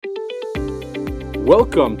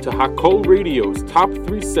Welcome to Hakol Radio's Top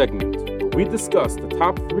 3 segment, where we discuss the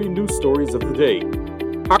top 3 news stories of the day.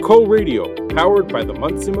 Hakol Radio, powered by the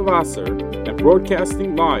Monsey Mavasser and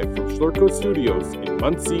broadcasting live from Shlurko Studios in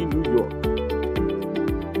Monsey, New York.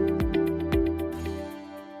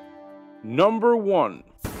 Number 1.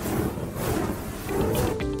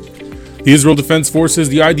 The Israel Defense Forces,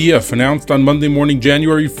 the IDF, announced on Monday morning,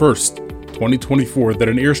 January 1st, 2024, that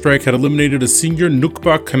an airstrike had eliminated a senior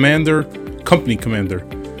Nukba company commander,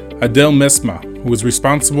 Adel Mesma, who was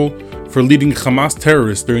responsible for leading Hamas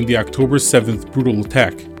terrorists during the October 7th brutal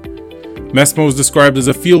attack. Mesma was described as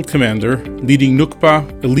a field commander, leading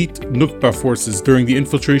elite Nukba forces during the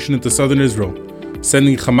infiltration into southern Israel,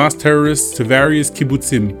 sending Hamas terrorists to various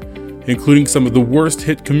kibbutzim, including some of the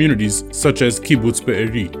worst-hit communities, such as Kibbutz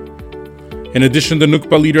Be'eri. In addition, the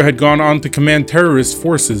Nukba leader had gone on to command terrorist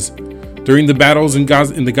forces during the battles in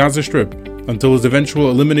the Gaza Strip, until his eventual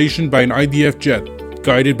elimination by an IDF jet,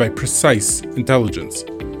 guided by precise intelligence.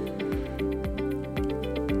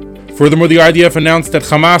 Furthermore, the IDF announced that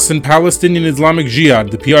Hamas and Palestinian Islamic Jihad,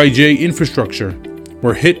 the PIJ infrastructure,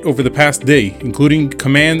 were hit over the past day, including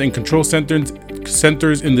command and control centers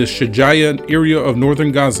in the Shajaya area of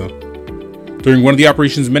northern Gaza. During one of the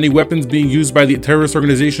operations, many weapons being used by the terrorist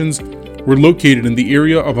organizations were located in the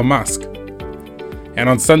area of a mosque. And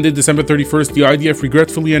on Sunday, December 31st, the IDF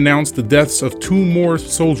regretfully announced the deaths of 2 more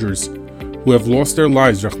soldiers who have lost their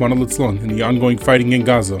lives, Rahman al-Islam, in the ongoing fighting in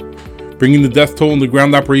Gaza, bringing the death toll in the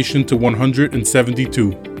ground operation to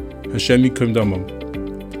 172. Hashem Yikum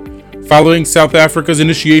Damam. Following South Africa's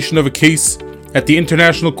initiation of a case at the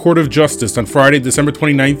International Court of Justice on Friday, December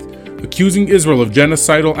 29th, accusing Israel of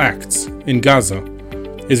genocidal acts in Gaza,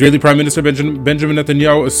 Israeli Prime Minister Benjamin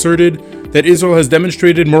Netanyahu asserted that Israel has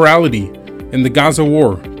demonstrated morality in the Gaza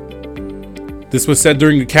war. This was said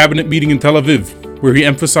during a cabinet meeting in Tel Aviv, where he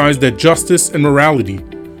emphasized that justice and morality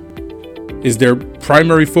is their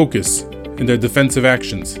primary focus in their defensive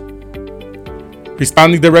actions.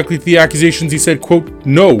 Responding directly to the accusations, he said, quote,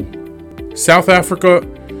 "No, South Africa,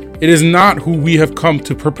 it is not who we have come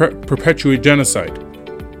to perpetuate genocide.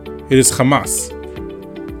 It is Hamas."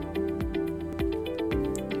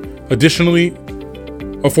 Additionally,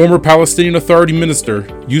 a former Palestinian Authority minister,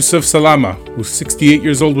 Yusuf Salama, who's 68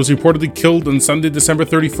 years old, was reportedly killed on Sunday, December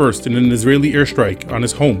 31st in an Israeli airstrike on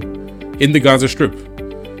his home in the Gaza Strip.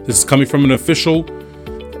 This is coming from an official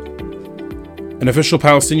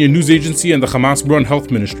Palestinian news agency and the Hamas-run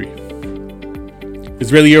health ministry.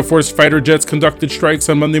 Israeli Air Force fighter jets conducted strikes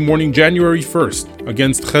on Monday morning, January 1st,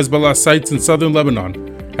 against Hezbollah sites in southern Lebanon,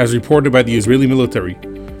 as reported by the Israeli military.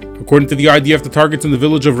 According to the IDF, the targets in the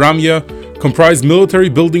village of Ramya comprised military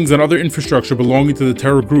buildings and other infrastructure belonging to the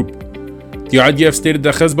terror group. The IDF stated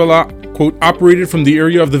that Hezbollah, quote, operated from the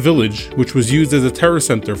area of the village, which was used as a terror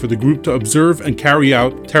center for the group to observe and carry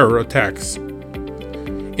out terror attacks.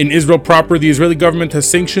 In Israel proper, the Israeli government has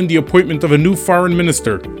sanctioned the appointment of a new foreign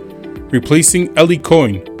minister, replacing Eli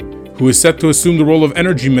Cohen, who is set to assume the role of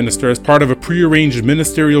energy minister as part of a prearranged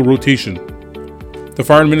ministerial rotation. The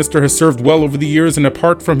foreign minister has served well over the years, and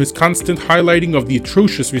apart from his constant highlighting of the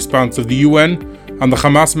atrocious response of the UN on the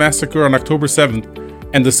Hamas massacre on October 7th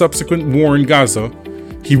and the subsequent war in Gaza,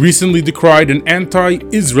 he recently decried an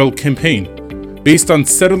anti-Israel campaign based on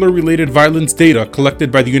settler-related violence data collected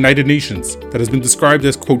by the United Nations that has been described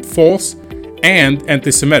as, quote, false and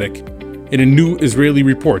anti-Semitic in a new Israeli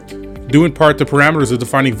report, due in part to parameters of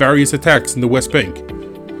defining various attacks in the West Bank.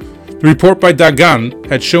 The report by Dagan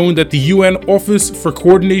had shown that the UN Office for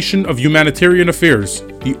Coordination of Humanitarian Affairs,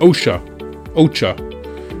 the OCHA,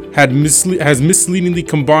 has misleadingly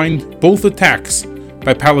combined both attacks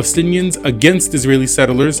by Palestinians against Israeli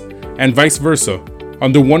settlers and vice versa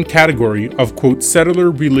under one category of, quote,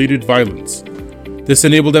 settler-related violence. This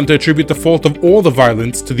enabled them to attribute the fault of all the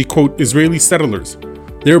violence to the, quote, Israeli settlers,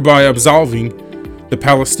 thereby absolving the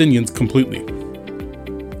Palestinians completely.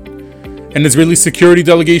 An Israeli security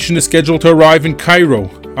delegation is scheduled to arrive in Cairo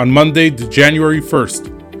on Monday, January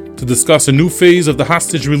 1st, to discuss a new phase of the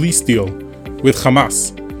hostage release deal with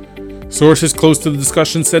Hamas. Sources close to the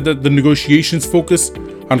discussion said that the negotiations focus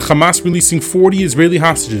on Hamas releasing 40 Israeli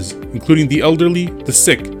hostages, including the elderly, the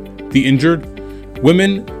sick, the injured,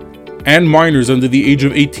 women, and minors under the age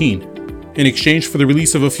of 18, in exchange for the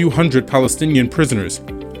release of a few hundred Palestinian prisoners,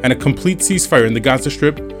 and a complete ceasefire in the Gaza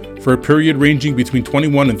Strip for a period ranging between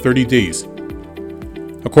 21 and 30 days.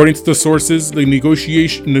 According to the sources, the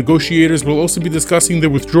negotiators will also be discussing the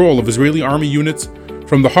withdrawal of Israeli army units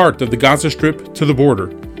from the heart of the Gaza Strip to the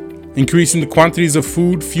border, increasing the quantities of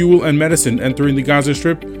food, fuel, and medicine entering the Gaza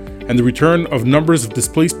Strip, and the return of numbers of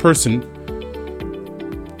displaced persons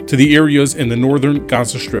to the areas in the northern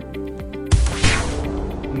Gaza Strip.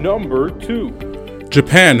 Number 2.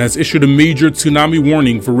 Japan has issued a major tsunami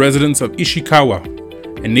warning for residents of Ishikawa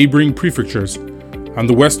and neighboring prefectures on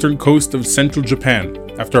the western coast of central Japan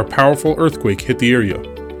after a powerful earthquake hit the area.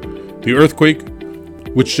 The earthquake,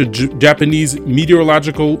 which the Japanese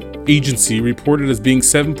Meteorological Agency reported as being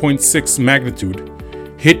 7.6 magnitude,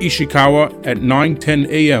 hit Ishikawa at 9:10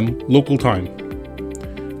 a.m. local time.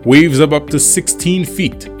 Waves of up to 16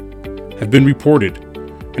 feet have been reported,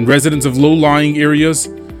 and residents of low-lying areas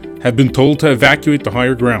have been told to evacuate to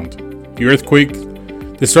higher ground. The earthquake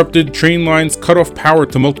disrupted train lines, cut off power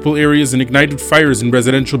to multiple areas, and ignited fires in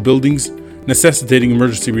residential buildings, necessitating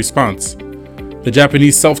emergency response. The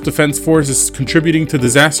Japanese Self-Defense Force is contributing to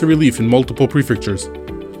disaster relief in multiple prefectures.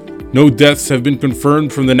 No deaths have been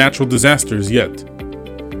confirmed from the natural disasters yet.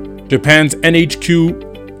 Japan's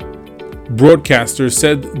NHK broadcaster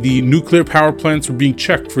said the nuclear power plants were being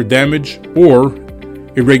checked for damage or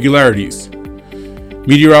irregularities.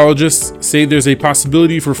 Meteorologists say there's a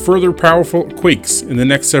possibility for further powerful quakes in the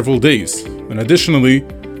next several days. And additionally,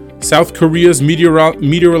 South Korea's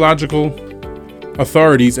meteorological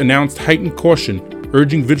authorities announced heightened caution,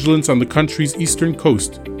 urging vigilance on the country's eastern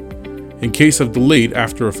coast in case of delayed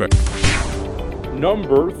after effects.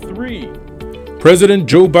 Number 3. President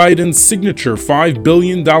Joe Biden's signature $5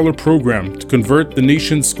 billion program to convert the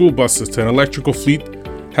nation's school buses to an electrical fleet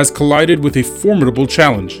has collided with a formidable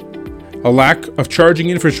challenge: a lack of charging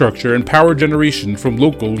infrastructure and power generation from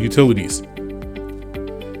local utilities.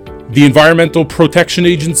 The Environmental Protection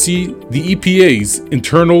Agency, the EPA's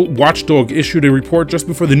internal watchdog, issued a report just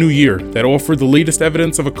before the new year that offered the latest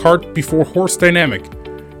evidence of a cart before horse dynamic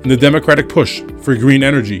in the Democratic push for green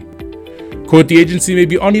energy. Quote, the agency may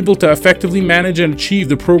be unable to effectively manage and achieve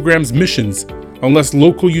the program's missions unless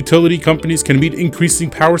local utility companies can meet increasing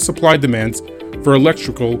power supply demands for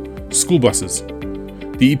electrical school buses.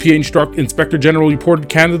 The EPA Inspector General reported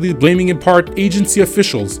candidly, blaming in part agency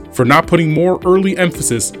officials for not putting more early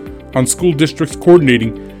emphasis on school districts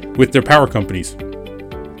coordinating with their power companies.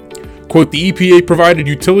 Quote, the EPA provided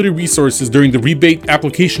utility resources during the rebate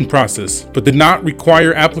application process, but did not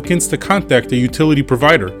require applicants to contact a utility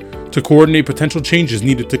provider to coordinate potential changes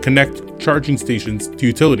needed to connect charging stations to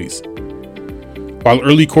utilities. While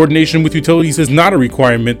early coordination with utilities is not a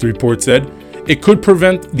requirement, the report said, it could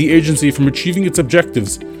prevent the agency from achieving its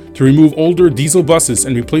objectives to remove older diesel buses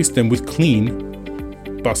and replace them with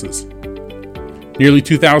clean buses. Nearly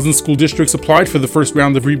 2,000 school districts applied for the first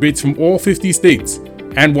round of rebates from all 50 states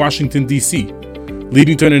and Washington, D.C.,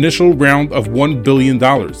 leading to an initial round of $1 billion.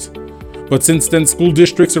 But since then, school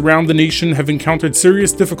districts around the nation have encountered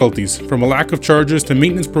serious difficulties, from a lack of chargers to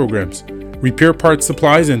maintenance programs, repair parts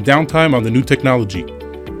supplies, and downtime on the new technology.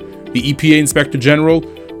 The EPA Inspector General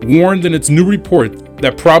warned in its new report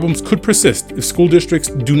that problems could persist if school districts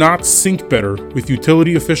do not sync better with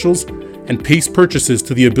utility officials and pace purchases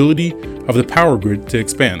to the ability of the power grid to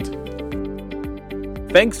expand.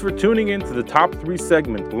 Thanks for tuning in to the Top 3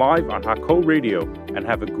 segment live on Hakol Radio, and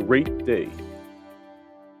have a great day.